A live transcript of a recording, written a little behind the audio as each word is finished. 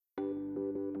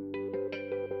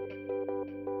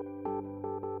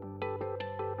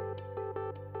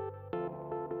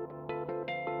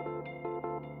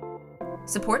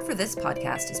Support for this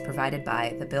podcast is provided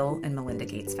by the Bill and Melinda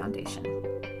Gates Foundation,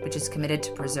 which is committed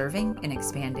to preserving and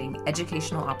expanding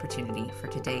educational opportunity for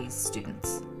today's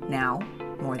students, now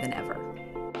more than ever.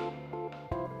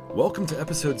 Welcome to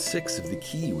episode 6 of The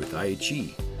Key with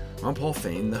IHE. I'm Paul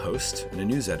Fain, the host and a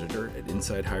news editor at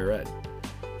Inside Higher Ed.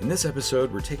 In this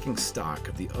episode, we're taking stock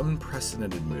of the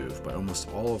unprecedented move by almost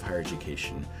all of higher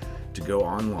education to go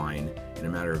online in a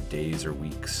matter of days or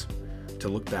weeks. To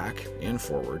look back and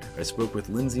forward, I spoke with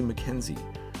Lindsay McKenzie,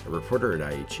 a reporter at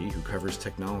IHE who covers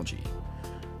technology.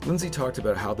 Lindsay talked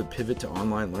about how the pivot to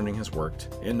online learning has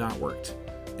worked and not worked,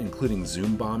 including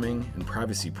Zoom bombing and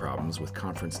privacy problems with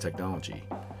conference technology.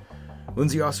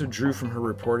 Lindsay also drew from her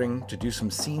reporting to do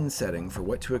some scene setting for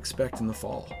what to expect in the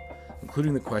fall,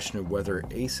 including the question of whether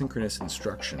asynchronous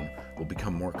instruction will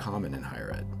become more common in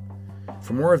higher ed.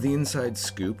 For more of the inside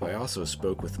scoop, I also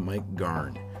spoke with Myk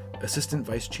Garn, Assistant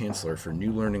Vice Chancellor for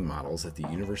New Learning Models at the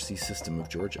University System of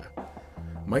Georgia.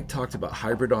 Myk talked about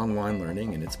hybrid online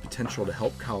learning and its potential to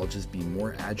help colleges be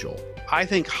more agile. I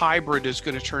think hybrid is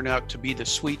going to turn out to be the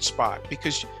sweet spot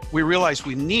because we realize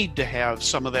we need to have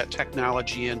some of that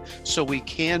technology in so we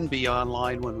can be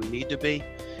online when we need to be.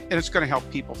 And it's going to help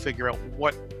people figure out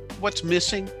what's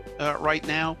missing right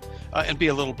now and be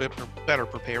a little bit better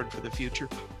prepared for the future.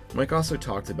 Myk also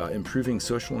talked about improving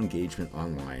social engagement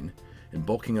online and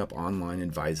bulking up online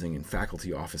advising and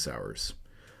faculty office hours.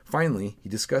 Finally, he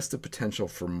discussed the potential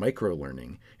for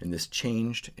microlearning in this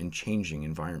changed and changing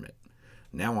environment.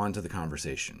 Now on to the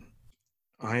conversation.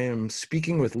 I am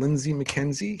speaking with Lindsay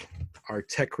McKenzie, our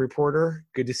tech reporter.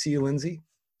 Good to see you, Lindsay.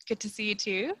 Good to see you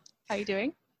too. How are you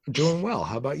doing? I'm doing well.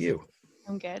 How about you?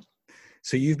 I'm good.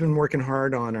 So you've been working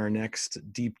hard on our next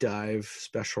deep dive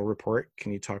special report.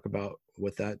 Can you talk about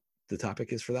what the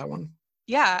topic is for that one?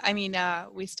 Yeah,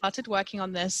 we started working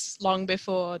on this long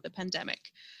before the pandemic.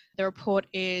 The report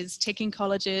is taking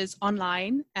colleges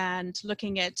online and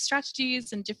looking at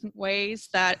strategies and different ways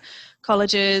that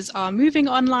colleges are moving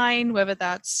online, whether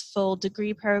that's full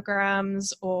degree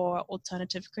programs or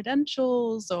alternative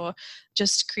credentials or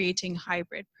just creating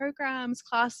hybrid programs,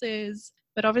 classes.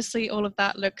 But obviously all of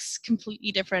that looks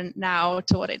completely different now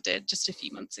to what it did just a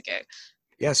few months ago.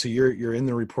 Yeah, so you're in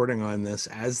the reporting on this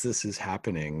as this is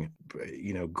happening.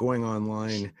 Going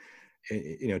online,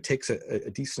 takes a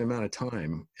decent amount of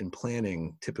time in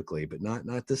planning typically, but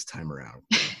not this time around.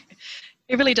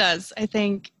 It really does. I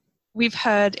think we've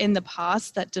heard in the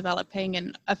past that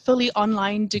developing a fully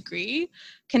online degree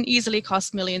can easily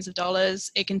cost millions of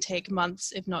dollars. It can take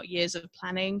months, if not years of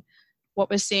planning. What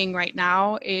we're seeing right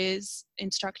now is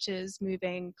instructors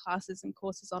moving classes and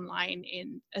courses online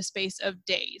in a space of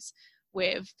days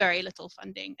with very little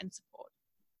funding and support.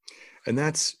 And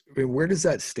where does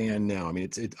that stand now?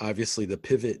 It's obviously the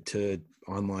pivot to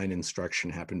online instruction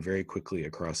happened very quickly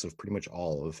across of pretty much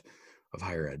all of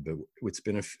higher ed, but it's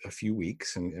been a few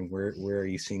weeks, and where are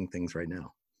you seeing things right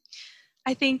now?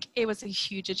 I think it was a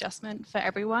huge adjustment for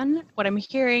everyone. What I'm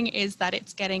hearing is that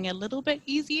it's getting a little bit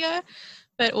easier,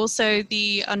 but also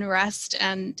the unrest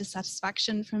and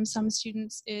dissatisfaction from some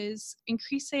students is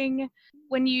increasing.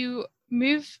 When you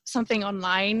move something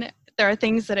online, there are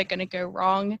things that are going to go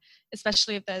wrong,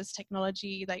 especially if there's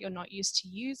technology that you're not used to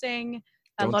using.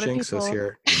 Don't jinx us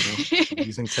here.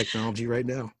 Using technology right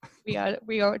now.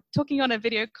 We are talking on a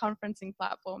video conferencing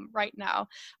platform right now,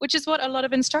 which is what a lot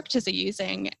of instructors are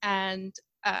using. And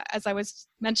as I was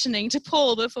mentioning to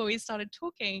Paul before we started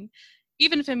talking,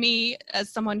 even for me,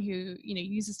 as someone who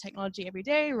uses technology every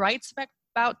day, writes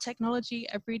about technology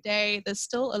every day, there's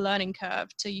still a learning curve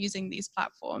to using these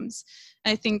platforms.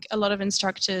 And I think a lot of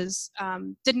instructors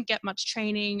didn't get much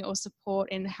training or support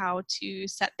in how to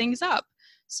set things up.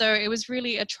 So it was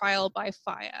really a trial by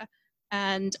fire.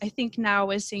 And I think now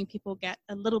we're seeing people get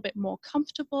a little bit more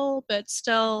comfortable, but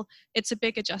still it's a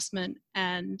big adjustment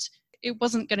and it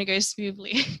wasn't going to go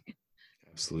smoothly.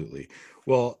 Absolutely.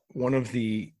 Well, one of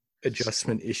the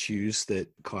adjustment issues that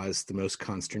caused the most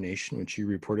consternation, which you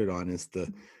reported on, is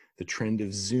the trend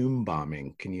of Zoom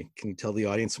bombing. Can you tell the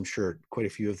audience? I'm sure quite a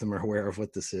few of them are aware of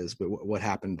what this is, but what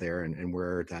happened there and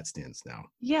where that stands now?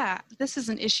 Yeah, this is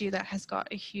an issue that has got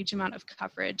a huge amount of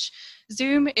coverage.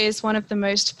 Zoom is one of the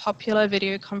most popular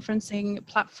video conferencing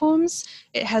platforms.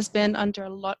 It has been under a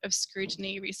lot of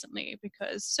scrutiny recently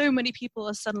because so many people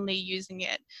are suddenly using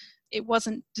it. It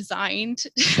wasn't designed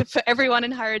for everyone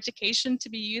in higher education to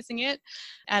be using it,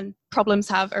 and problems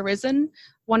have arisen.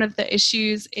 One of the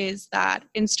issues is that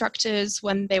instructors,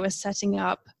 when they were setting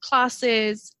up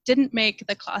classes, didn't make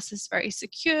the classes very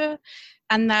secure,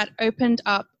 and that opened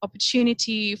up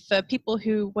opportunity for people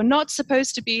who were not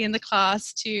supposed to be in the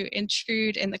class to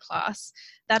intrude in the class.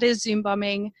 That is Zoom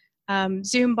bombing.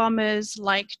 Zoom bombers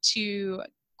like to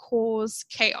cause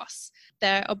chaos.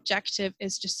 Their objective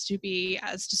is just to be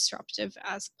as disruptive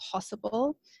as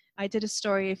possible. I did a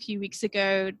story a few weeks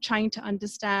ago trying to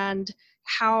understand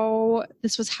how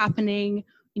this was happening,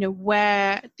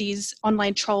 where these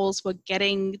online trolls were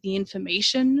getting the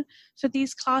information for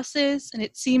these classes. And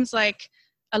it seems like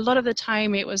a lot of the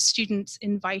time it was students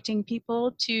inviting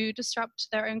people to disrupt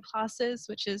their own classes,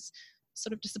 which is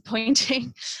sort of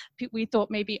disappointing. We thought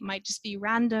maybe it might just be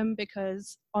random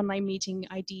because online meeting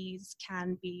IDs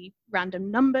can be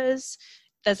random numbers.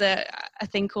 There's a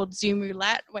thing called Zoom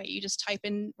roulette where you just type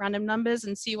in random numbers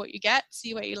and see what you get,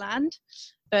 see where you land.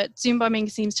 But Zoom bombing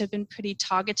seems to have been pretty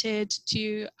targeted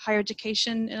to higher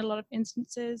education in a lot of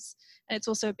instances. And it's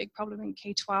also a big problem in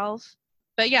K-12.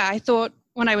 But yeah, I thought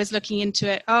when I was looking into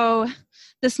it, oh,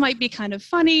 this might be kind of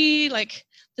funny, like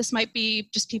this might be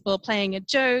just people playing a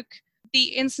joke.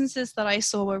 The instances that I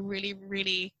saw were really,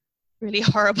 really, really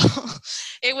horrible.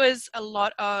 It was a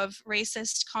lot of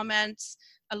racist comments,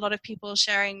 a lot of people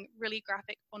sharing really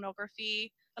graphic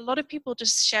pornography, a lot of people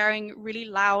just sharing really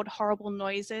loud, horrible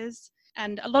noises,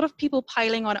 and a lot of people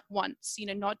piling on at once,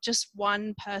 not just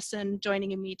one person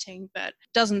joining a meeting, but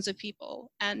dozens of people,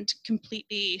 and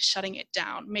completely shutting it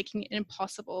down, making it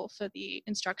impossible for the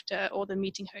instructor or the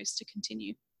meeting host to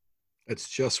continue. It's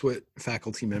just what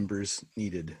faculty members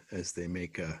needed as they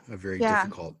make a very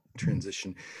difficult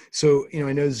transition. So,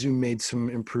 I know Zoom made some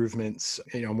improvements.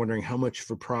 I'm wondering how much of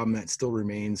a problem that still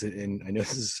remains. And I know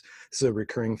this is a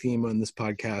recurring theme on this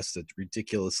podcast, a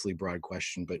ridiculously broad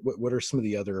question, but what are some of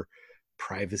the other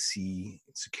privacy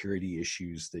security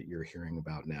issues that you're hearing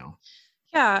about now?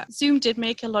 Yeah, Zoom did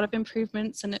make a lot of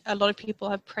improvements, and a lot of people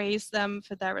have praised them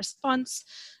for their response.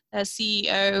 Their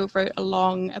CEO wrote a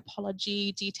long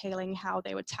apology detailing how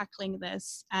they were tackling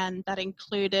this, and that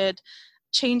included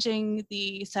changing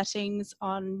the settings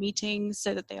on meetings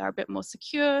so that they are a bit more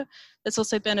secure. There's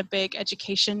also been a big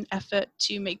education effort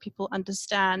to make people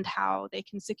understand how they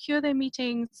can secure their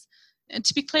meetings. And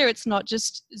to be clear, it's not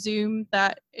just Zoom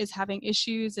that is having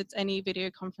issues, it's any video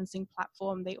conferencing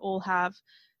platform. They all have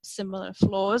similar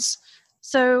flaws.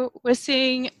 So we're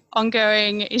seeing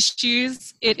ongoing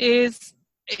issues.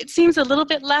 It seems a little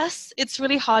bit less. It's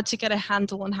really hard to get a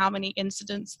handle on how many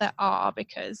incidents there are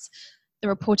because the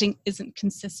reporting isn't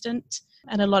consistent.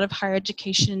 And a lot of higher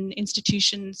education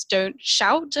institutions don't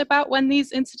shout about when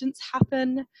these incidents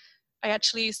happen. I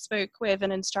actually spoke with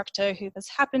an instructor who this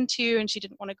happened to, and she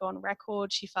didn't want to go on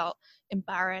record. She felt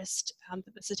embarrassed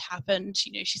that this had happened.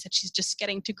 She said she's just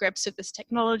getting to grips with this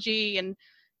technology and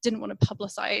didn't want to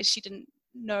publicize. She didn't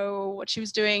know what she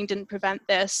was doing, didn't prevent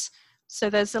this. So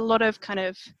there's a lot of kind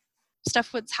of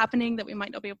stuff that's happening that we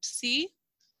might not be able to see.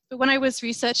 But when I was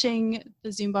researching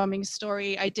the Zoom bombing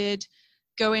story, I did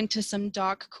go into some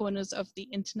dark corners of the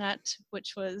internet,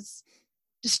 which was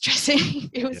distressing.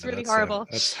 It was really horrible.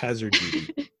 That's hazard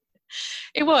duty.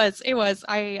 It was.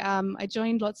 I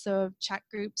joined lots of chat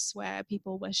groups where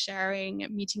people were sharing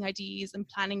meeting IDs and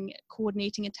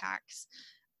coordinating attacks.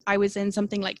 I was in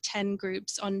something like 10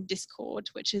 groups on Discord,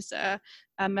 which is a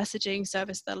messaging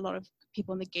service that a lot of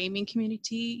people in the gaming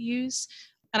community use.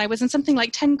 And I was in something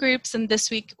like 10 groups, and this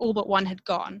week all but one had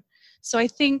gone. So I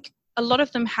think a lot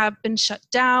of them have been shut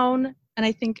down. And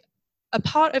I think a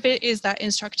part of it is that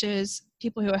instructors,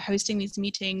 people who are hosting these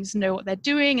meetings, know what they're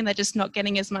doing and they're just not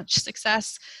getting as much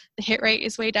success. The hit rate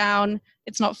is way down.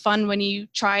 It's not fun when you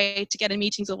try to get in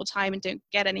meetings all the time and don't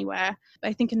get anywhere. But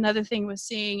I think another thing we're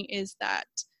seeing is that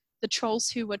the trolls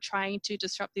who were trying to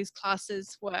disrupt these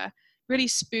classes were really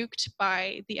spooked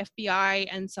by the FBI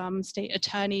and some state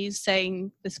attorneys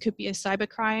saying this could be a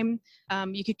cybercrime.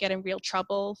 You could get in real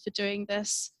trouble for doing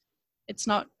this. It's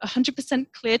not 100%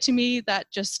 clear to me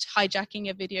that just hijacking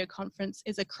a video conference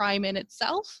is a crime in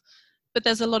itself, but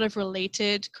there's a lot of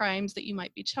related crimes that you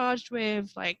might be charged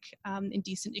with, like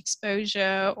indecent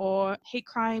exposure or hate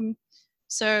crime.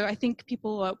 So I think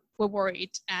people were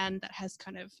worried, and that has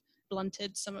kind of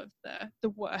blunted some of the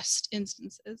worst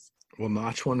instances. Well,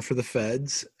 notch one for the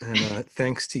feds, and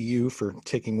thanks to you for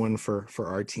taking one for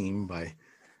our team by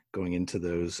going into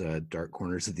those dark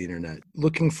corners of the internet.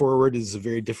 Looking forward is a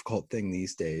very difficult thing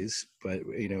these days, but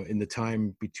in the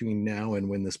time between now and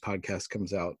when this podcast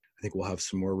comes out, I think we'll have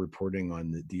some more reporting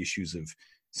on the issues of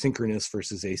synchronous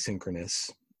versus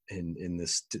asynchronous in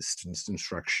this distance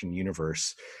instruction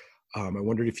universe. I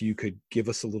wondered if you could give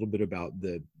us a little bit about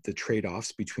the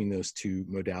trade-offs between those two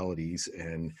modalities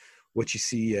and what you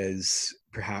see as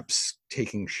perhaps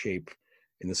taking shape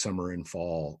in the summer and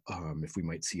fall, if we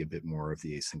might see a bit more of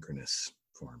the asynchronous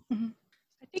form. Mm-hmm.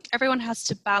 I think everyone has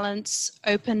to balance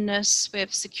openness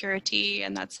with security,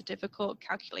 and that's a difficult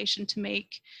calculation to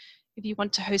make. If you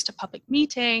want to host a public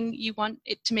meeting, you want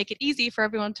it to make it easy for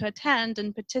everyone to attend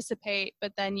and participate,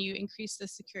 but then you increase the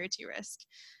security risk.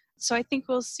 So I think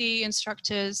we'll see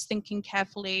instructors thinking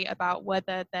carefully about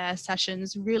whether their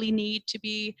sessions really need to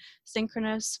be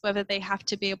synchronous, whether they have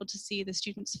to be able to see the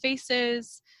students'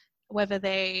 faces, whether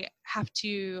they have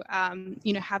to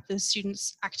have the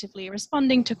students actively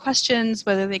responding to questions,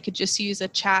 whether they could just use a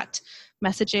chat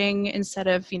messaging instead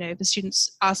of the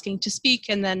students asking to speak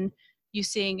and then you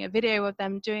seeing a video of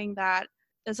them doing that.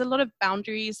 There's a lot of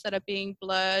boundaries that are being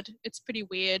blurred. It's pretty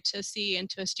weird to see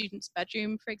into a student's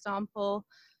bedroom, for example.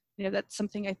 That's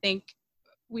something I think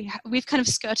we've kind of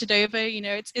skirted over.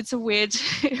 It's a weird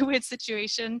weird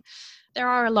situation. There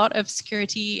are a lot of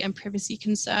security and privacy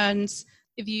concerns.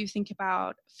 If you think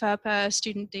about FERPA,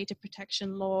 student data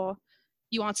protection law,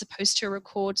 you aren't supposed to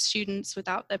record students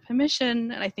without their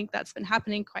permission, and I think that's been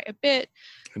happening quite a bit.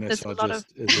 And There's a lot of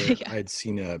I had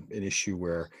seen an issue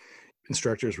where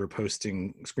instructors were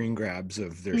posting screen grabs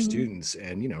of their Mhm. students,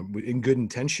 and in good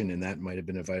intention, and that might have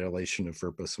been a violation of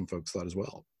FERPA. Some folks thought as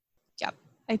well. Yep.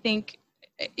 I think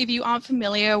if you aren't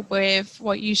familiar with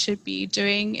what you should be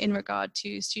doing in regard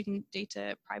to student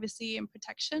data privacy and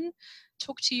protection,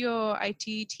 talk to your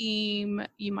IT team.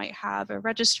 You might have a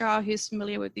registrar who's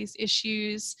familiar with these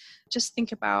issues. Just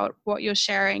think about what you're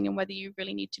sharing and whether you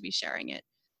really need to be sharing it.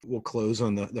 We'll close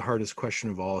on the hardest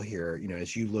question of all here.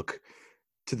 As you look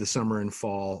to the summer and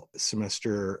fall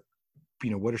semester,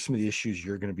 what are some of the issues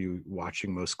you're going to be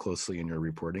watching most closely in your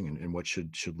reporting, and what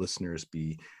should listeners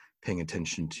be paying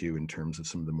attention to in terms of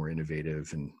some of the more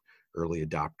innovative and early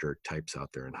adopter types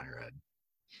out there in higher ed?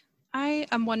 I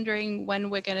am wondering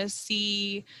when we're going to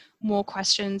see more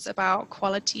questions about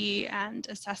quality and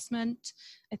assessment.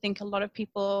 I think a lot of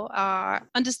people are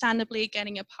understandably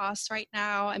getting a pass right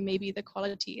now, and maybe the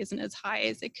quality isn't as high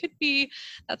as it could be.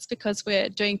 That's because we're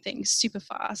doing things super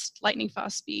fast, lightning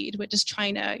fast speed. We're just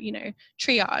trying to,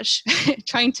 triage,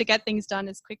 trying to get things done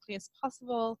as quickly as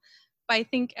possible. But I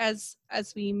think as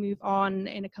we move on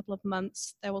in a couple of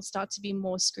months, there will start to be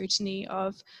more scrutiny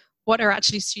of what are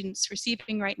actually students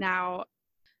receiving right now.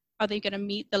 Are they going to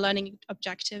meet the learning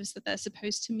objectives that they're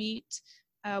supposed to meet?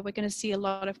 We're going to see a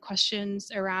lot of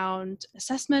questions around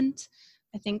assessment.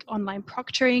 I think online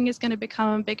proctoring is going to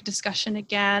become a big discussion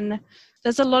again.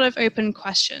 There's a lot of open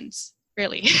questions,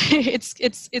 really. It's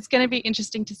going to be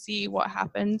interesting to see what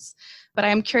happens, but I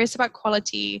am curious about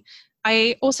quality.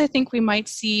 I also think we might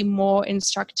see more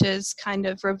instructors kind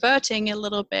of reverting a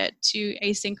little bit to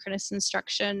asynchronous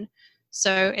instruction.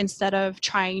 So instead of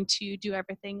trying to do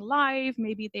everything live,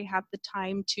 maybe they have the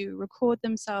time to record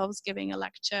themselves giving a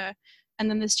lecture, and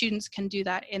then the students can do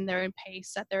that in their own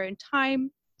pace at their own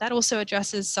time. That also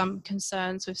addresses some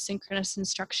concerns with synchronous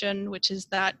instruction, which is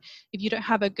that if you don't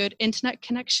have a good internet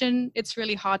connection, it's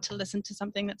really hard to listen to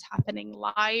something that's happening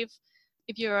live.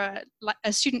 If you're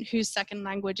a student whose second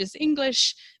language is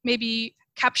English, maybe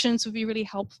captions would be really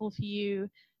helpful for you.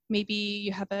 Maybe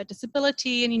you have a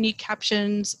disability and you need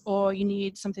captions, or you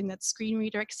need something that's screen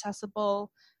reader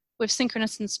accessible. With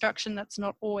synchronous instruction, that's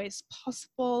not always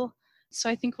possible. So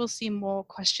I think we'll see more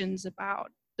questions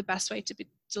about the best way to be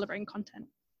delivering content.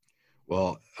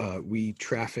 Well, we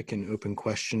traffic in open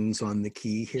questions on the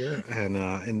key here,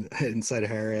 and inside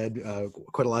higher ed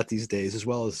quite a lot these days, as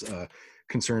well as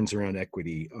concerns around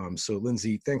equity. So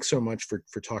Lindsay, thanks so much for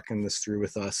talking this through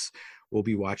with us. We'll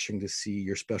be watching to see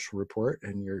your special report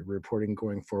and your reporting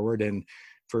going forward. And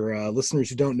for listeners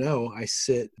who don't know, I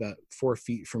sit about 4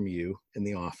 feet from you in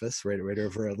the office, right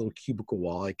over a little cubicle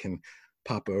wall. I can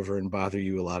pop over and bother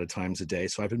you a lot of times a day.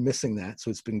 So I've been missing that. So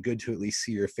it's been good to at least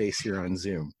see your face here on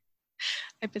Zoom.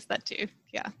 I miss that too.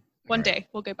 Yeah. One day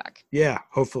we'll go back. Yeah,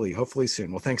 hopefully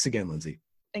soon. Well, thanks again, Lindsay.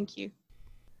 Thank you.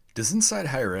 Does Inside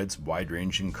Higher Ed's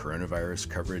wide-ranging coronavirus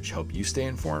coverage help you stay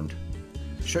informed?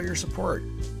 Show your support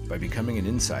by becoming an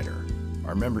insider,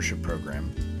 our membership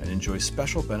program, and enjoy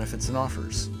special benefits and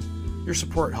offers. Your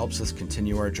support helps us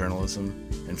continue our journalism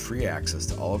and free access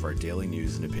to all of our daily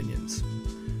news and opinions.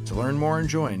 To learn more and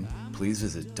join, please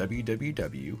visit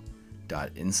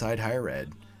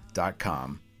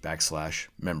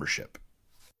www.insidehighered.com/membership.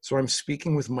 So I'm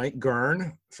speaking with Myk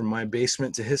Garn from my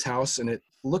basement to his house, and it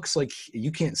looks like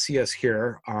you can't see us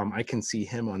here. I can see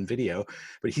him on video,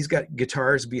 but he's got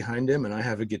guitars behind him, and I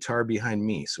have a guitar behind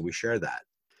me, so we share that.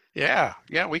 Yeah,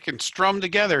 we can strum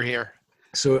together here.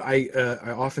 So I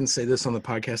often say this on the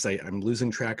podcast, I'm losing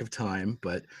track of time,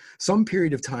 but some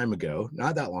period of time ago,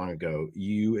 not that long ago,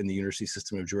 you and the University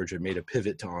System of Georgia made a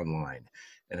pivot to online.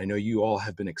 And I know you all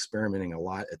have been experimenting a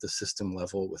lot at the system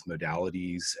level with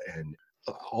modalities and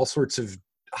all sorts of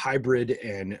hybrid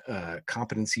and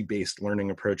competency-based learning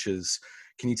approaches.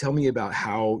 Can you tell me about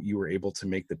how you were able to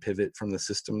make the pivot from the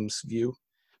systems view?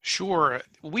 Sure.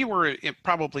 We were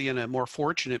probably in a more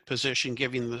fortunate position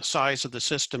given the size of the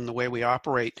system, the way we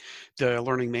operate the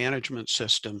learning management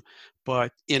system.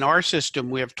 But in our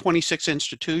system, we have 26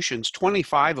 institutions,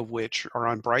 25 of which are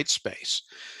on Brightspace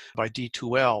by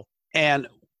D2L. And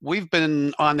we've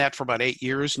been on that for about 8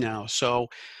 years now. So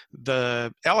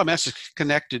the LMS is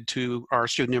connected to our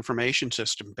student information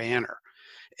system, Banner.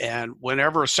 And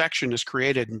whenever a section is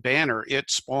created in Banner,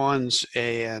 it spawns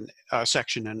a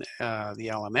section in the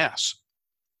LMS,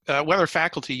 whether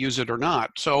faculty use it or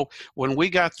not. So when we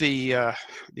got the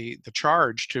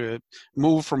charge to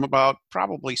move from about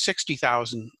probably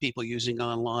 60,000 people using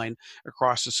online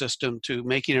across the system to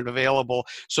making it available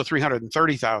so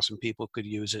 330,000 people could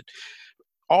use it,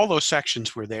 all those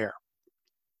sections were there.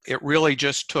 It really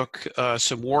just took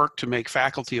some work to make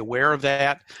faculty aware of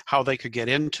that, how they could get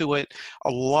into it. A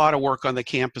lot of work on the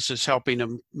campuses helping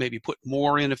them maybe put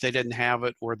more in if they didn't have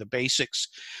it, or the basics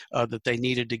that they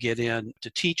needed to get in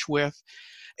to teach with.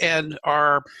 And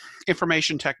our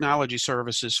information technology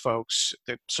services folks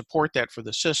that support that for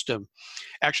the system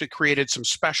actually created some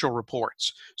special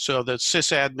reports so that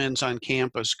sysadmins on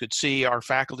campus could see our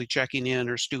faculty checking in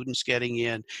or students getting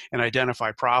in and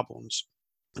identify problems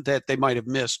that they might have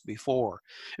missed before.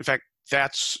 In fact,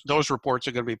 those reports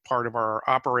are going to be part of our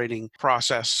operating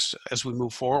process as we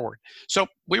move forward. So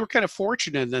we were kind of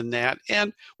fortunate in that,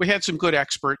 and we had some good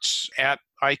experts at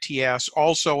ITS,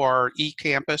 also our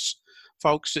eCampus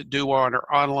folks that do our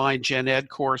online gen ed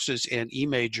courses and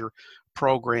eMajor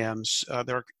programs that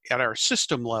are at our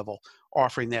system level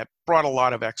offering that, brought a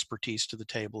lot of expertise to the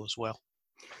table as well.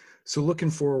 So looking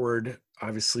forward,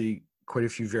 obviously quite a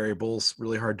few variables,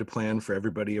 really hard to plan for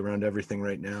everybody around everything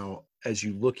right now. As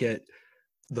you look at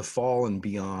the fall and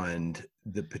beyond,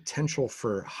 the potential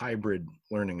for hybrid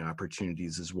learning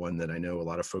opportunities is one that I know a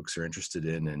lot of folks are interested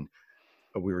in. And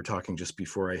we were talking just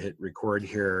before I hit record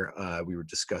here, we were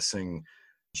discussing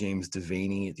James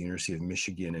Devaney at the University of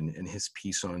Michigan and his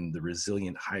piece on the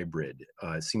resilient hybrid.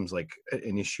 It seems like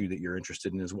an issue that you're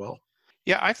interested in as well.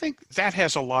 Yeah, I think that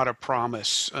has a lot of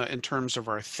promise in terms of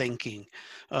our thinking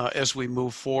as we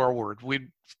move forward. We,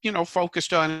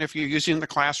 focused on if you're using the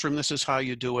classroom, this is how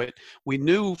you do it. We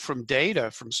knew from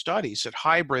data, from studies, that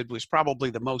hybrid was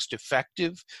probably the most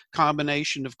effective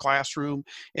combination of classroom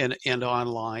and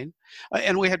online.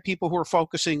 And we had people who were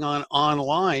focusing on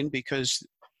online because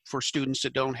for students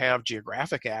that don't have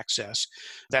geographic access,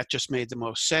 that just made the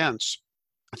most sense.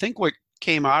 I think what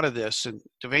came out of this, and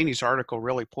Devaney's article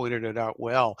really pointed it out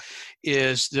well,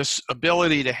 is this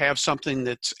ability to have something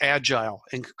that's agile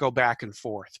and could go back and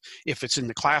forth. If it's in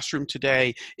the classroom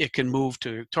today, it can move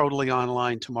to totally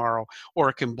online tomorrow,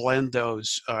 or it can blend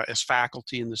those as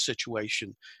faculty in the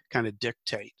situation kind of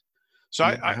dictate. So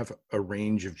I have a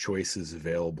range of choices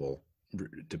available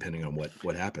depending on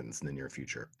what happens in the near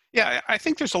future. Yeah, I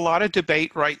think there's a lot of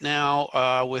debate right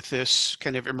now with this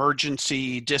kind of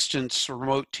emergency distance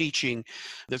remote teaching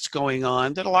that's going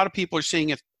on, that a lot of people are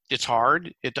seeing it's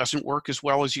hard. It doesn't work as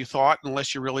well as you thought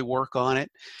unless you really work on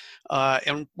it.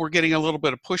 And we're getting a little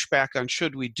bit of pushback on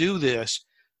should we do this.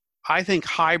 I think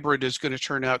hybrid is going to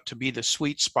turn out to be the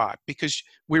sweet spot because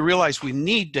we realize we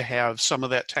need to have some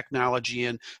of that technology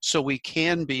in so we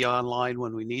can be online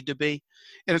when we need to be.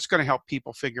 And it's going to help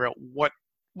people figure out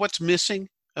what's missing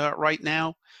right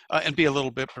now and be a little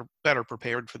bit better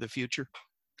prepared for the future.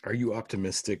 Are you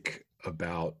optimistic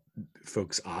about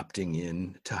folks opting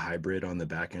in to hybrid on the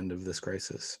back end of this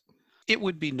crisis? It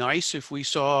would be nice if we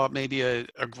saw maybe a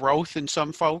growth in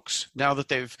some folks now that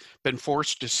they've been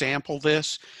forced to sample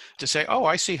this, to say, oh,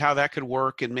 I see how that could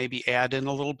work, and maybe add in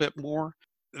a little bit more.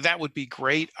 That would be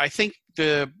great. I think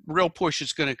the real push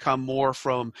is going to come more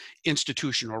from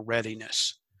institutional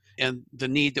readiness and the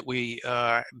need that we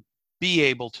be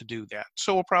able to do that.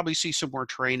 So we'll probably see some more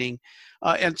training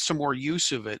and some more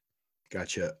use of it.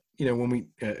 Gotcha. When we,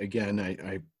 again,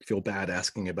 I feel bad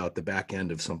asking about the back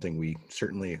end of something we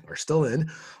certainly are still in,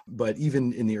 but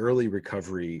even in the early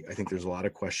recovery, I think there's a lot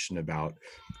of question about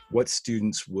what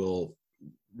students will,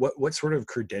 what sort of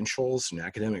credentials and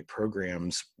academic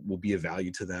programs will be of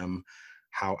value to them,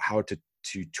 how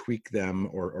to tweak them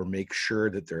or make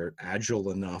sure that they're agile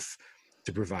enough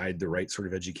to provide the right sort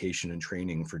of education and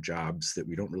training for jobs that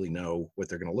we don't really know what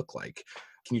they're going to look like.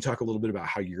 Can you talk a little bit about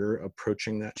how you're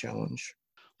approaching that challenge?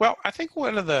 Well, I think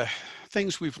one of the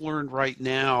things we've learned right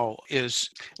now is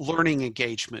learning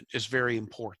engagement is very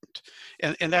important.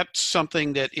 And that's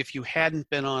something that if you hadn't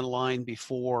been online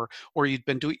before, or you'd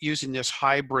been using this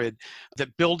hybrid,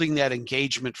 that building that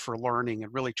engagement for learning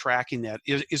and really tracking that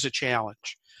is a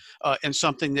challenge and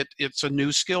something that it's a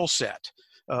new skill set.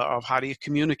 of how do you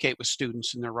communicate with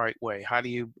students in the right way? How do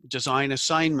you design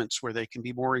assignments where they can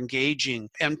be more engaging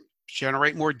and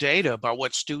generate more data about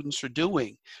what students are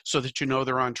doing so that you know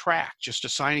they're on track? Just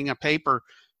assigning a paper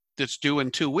that's due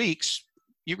in 2 weeks,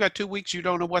 you've got 2 weeks, you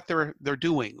don't know what they're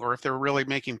doing or if they're really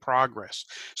making progress.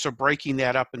 So breaking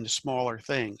that up into smaller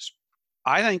things.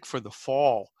 I think for the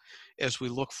fall, as we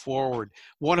look forward,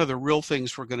 one of the real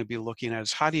things we're going to be looking at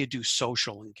is how do you do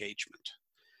social engagement?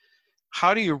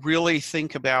 How do you really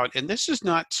think about, and this is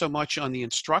not so much on the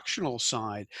instructional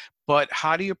side, but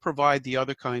how do you provide the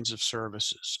other kinds of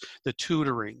services, the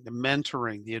tutoring, the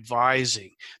mentoring, the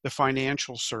advising, the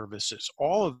financial services,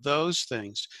 all of those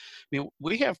things. I mean,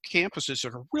 we have campuses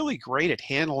that are really great at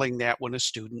handling that when a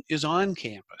student is on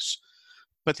campus.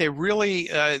 But they really,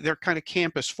 they're kind of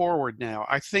campus forward now.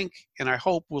 I think, and I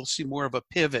hope we'll see more of a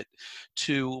pivot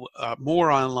to more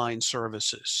online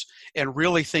services and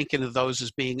really thinking of those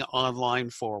as being online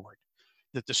forward,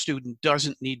 that the student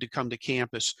doesn't need to come to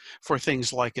campus for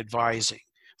things like advising,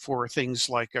 for things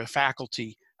like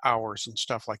faculty hours and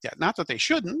stuff like that. Not that they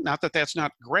shouldn't, not that that's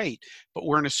not great, but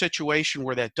we're in a situation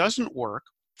where that doesn't work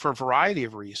for a variety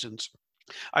of reasons.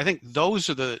 I think those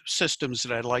are the systems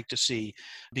that I'd like to see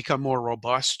become more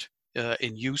robust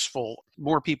and useful,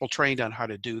 more people trained on how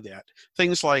to do that.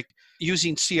 Things like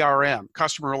using CRM,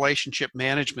 customer relationship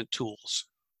management tools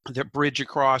that bridge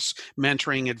across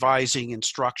mentoring, advising,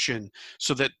 instruction,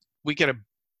 so that we get a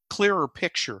clearer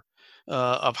picture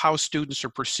of how students are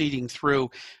proceeding through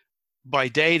by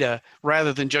data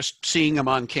rather than just seeing them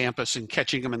on campus and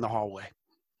catching them in the hallway.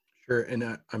 Sure,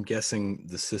 and I'm guessing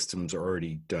the system's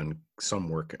already done some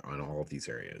work on all of these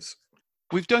areas.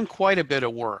 We've done quite a bit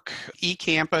of work.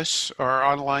 eCampus, our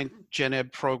online gen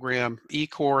ed program,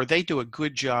 eCore, they do a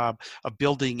good job of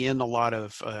building in a lot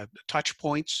of touch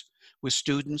points with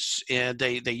students, and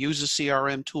they use a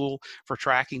CRM tool for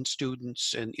tracking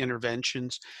students and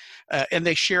interventions, and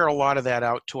they share a lot of that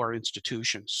out to our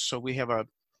institutions. So we have a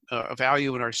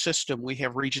value in our system. We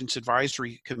have Regents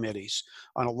Advisory Committees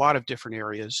on a lot of different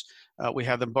areas. We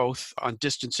have them both on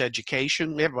distance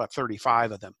education. We have about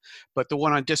 35 of them, but the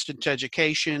one on distance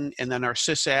education and then our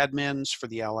sysadmins for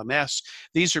the LMS,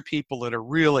 these are people that are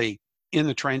really in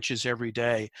the trenches every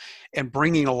day and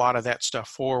bringing a lot of that stuff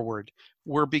forward.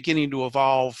 We're beginning to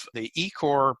evolve the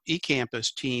eCore,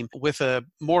 eCampus team with a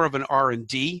more of an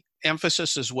R&D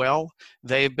emphasis as well.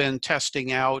 They've been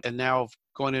testing out and now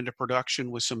going into production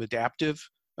with some adaptive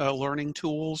learning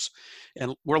tools.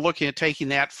 And we're looking at taking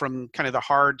that from kind of the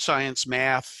hard science,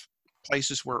 math,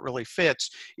 places where it really fits,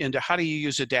 into how do you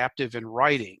use adaptive in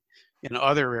writing in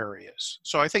other areas.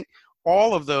 So I think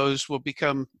all of those will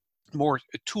become more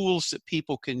tools that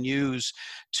people can use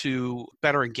to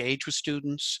better engage with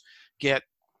students, get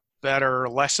better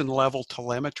lesson level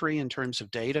telemetry in terms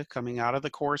of data coming out of the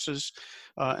courses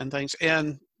and things,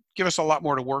 and give us a lot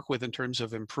more to work with in terms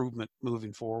of improvement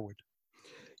moving forward.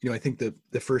 You know, I think that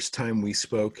the first time we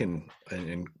spoke and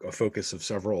a focus of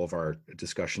several of our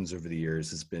discussions over the years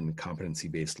has been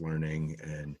competency-based learning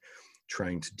and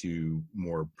trying to do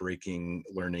more breaking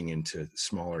learning into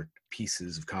smaller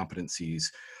pieces of competencies.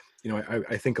 You know,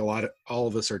 I think all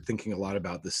of us are thinking a lot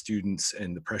about the students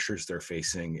and the pressures they're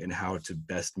facing and how to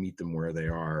best meet them where they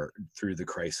are through the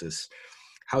crisis.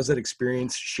 How's that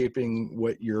experience shaping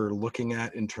what you're looking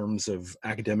at in terms of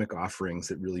academic offerings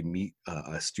that really meet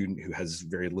a student who has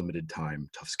very limited time,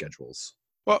 tough schedules?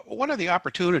 Well, one of the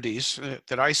opportunities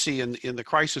that I see in the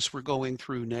crisis we're going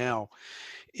through now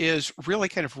is really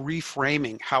kind of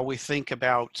reframing how we think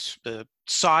about the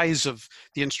size of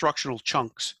the instructional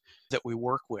chunks that we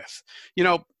work with. You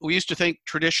know, we used to think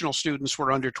traditional students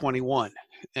were under 21.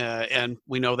 And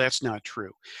we know that's not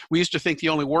true. We used to think the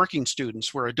only working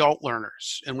students were adult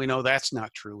learners, and we know that's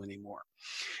not true anymore.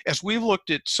 As we've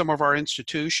looked at some of our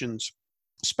institutions,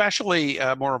 especially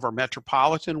more of our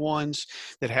metropolitan ones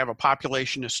that have a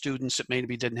population of students that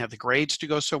maybe didn't have the grades to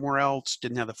go somewhere else,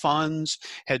 didn't have the funds,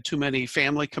 had too many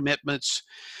family commitments,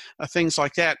 things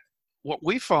like that, what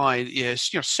we find is,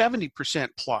 70%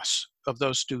 plus of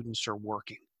those students are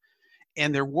working.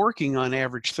 And they're working on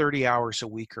average 30 hours a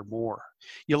week or more.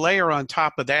 You layer on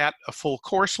top of that a full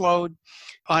course load.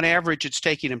 On average, it's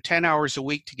taking them 10 hours a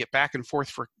week to get back and forth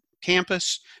for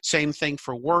campus. Same thing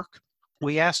for work.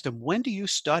 We asked them, when do you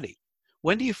study?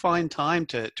 When do you find time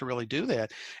to really do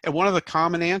that? And one of the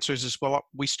common answers is, well,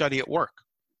 we study at work.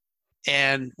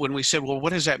 And when we said, well,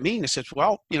 what does that mean? I said,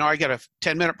 well, I get a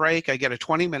 10-minute break. I get a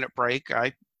 20-minute break.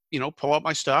 I pull up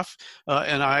my stuff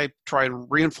and I try and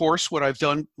reinforce what I've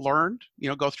learned,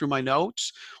 go through my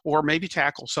notes or maybe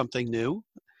tackle something new.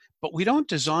 But we don't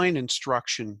design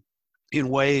instruction in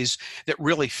ways that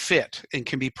really fit and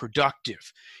can be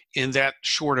productive in that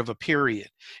short of a period.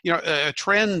 A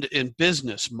trend in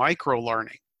business,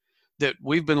 microlearning, that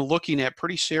we've been looking at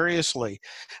pretty seriously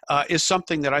is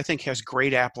something that I think has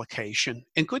great application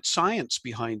and good science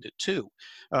behind it too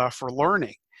for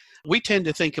learning. We tend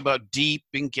to think about deep,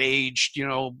 engaged,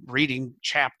 reading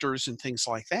chapters and things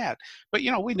like that. But,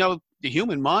 we know the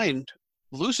human mind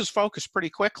loses focus pretty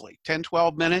quickly. 10,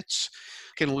 12 minutes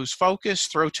can lose focus,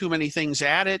 throw too many things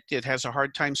at it. It has a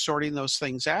hard time sorting those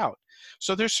things out.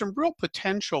 So there's some real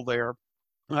potential there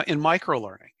in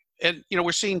microlearning. And,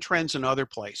 we're seeing trends in other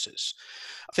places.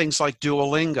 Things like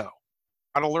Duolingo,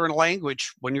 how to learn a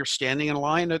language when you're standing in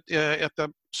line at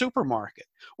the supermarket.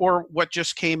 Or what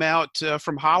just came out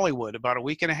from Hollywood about a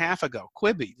week and a half ago,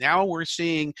 Quibi. Now we're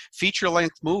seeing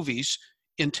feature-length movies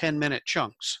in 10-minute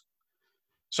chunks.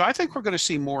 So I think we're going to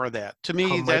see more of that. To me,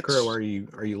 how micro are you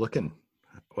looking?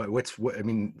 What's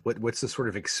the sort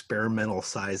of experimental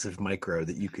size of micro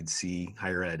that you could see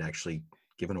higher ed actually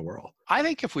given a whirl? I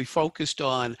think if we focused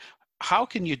on how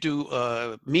can you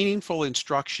do meaningful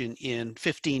instruction in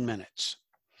 15 minutes,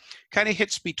 kind of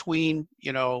hits between,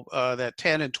 that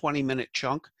 10 and 20-minute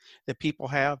chunk that people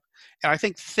have. And I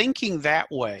think thinking that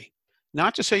way,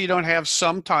 not to say you don't have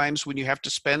some times when you have to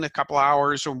spend a couple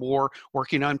hours or more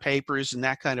working on papers and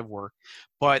that kind of work,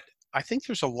 but I think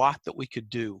there's a lot that we could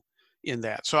do in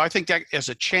that. So I think that as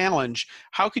a challenge,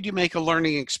 how could you make a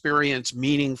learning experience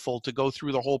meaningful to go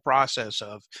through the whole process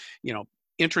of,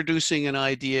 introducing an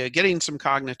idea, getting some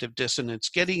cognitive dissonance,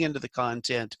 getting into the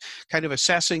content, kind of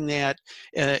assessing that,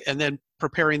 and then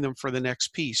preparing them for the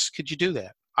next piece. Could you do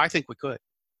that? I think we could.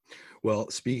 Well,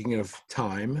 speaking of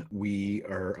time, we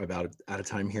are about out of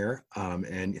time here.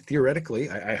 And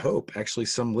theoretically, I hope actually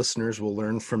some listeners will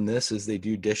learn from this as they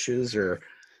do dishes or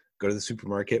go to the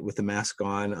supermarket with the mask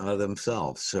on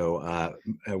themselves. So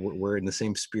we're in the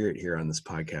same spirit here on this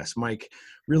podcast. Myk,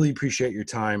 really appreciate your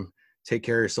time. Take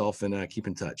care of yourself and keep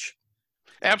in touch.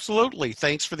 Absolutely.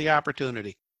 Thanks for the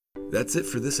opportunity. That's it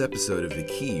for this episode of The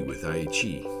Key with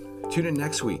IHE. Tune in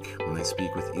next week when I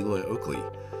speak with Eloy Oakley,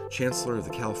 Chancellor of the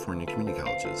California Community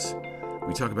Colleges.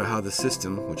 We talk about how the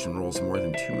system, which enrolls more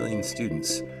than 2 million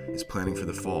students, is planning for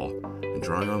the fall and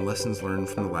drawing on lessons learned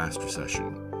from the last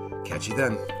recession. Catch you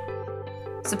then.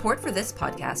 Support for this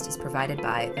podcast is provided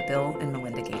by the Bill and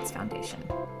Melinda Gates Foundation,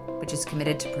 which is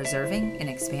committed to preserving and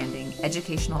expanding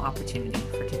educational opportunity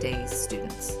for today's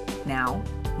students, now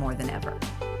more than ever.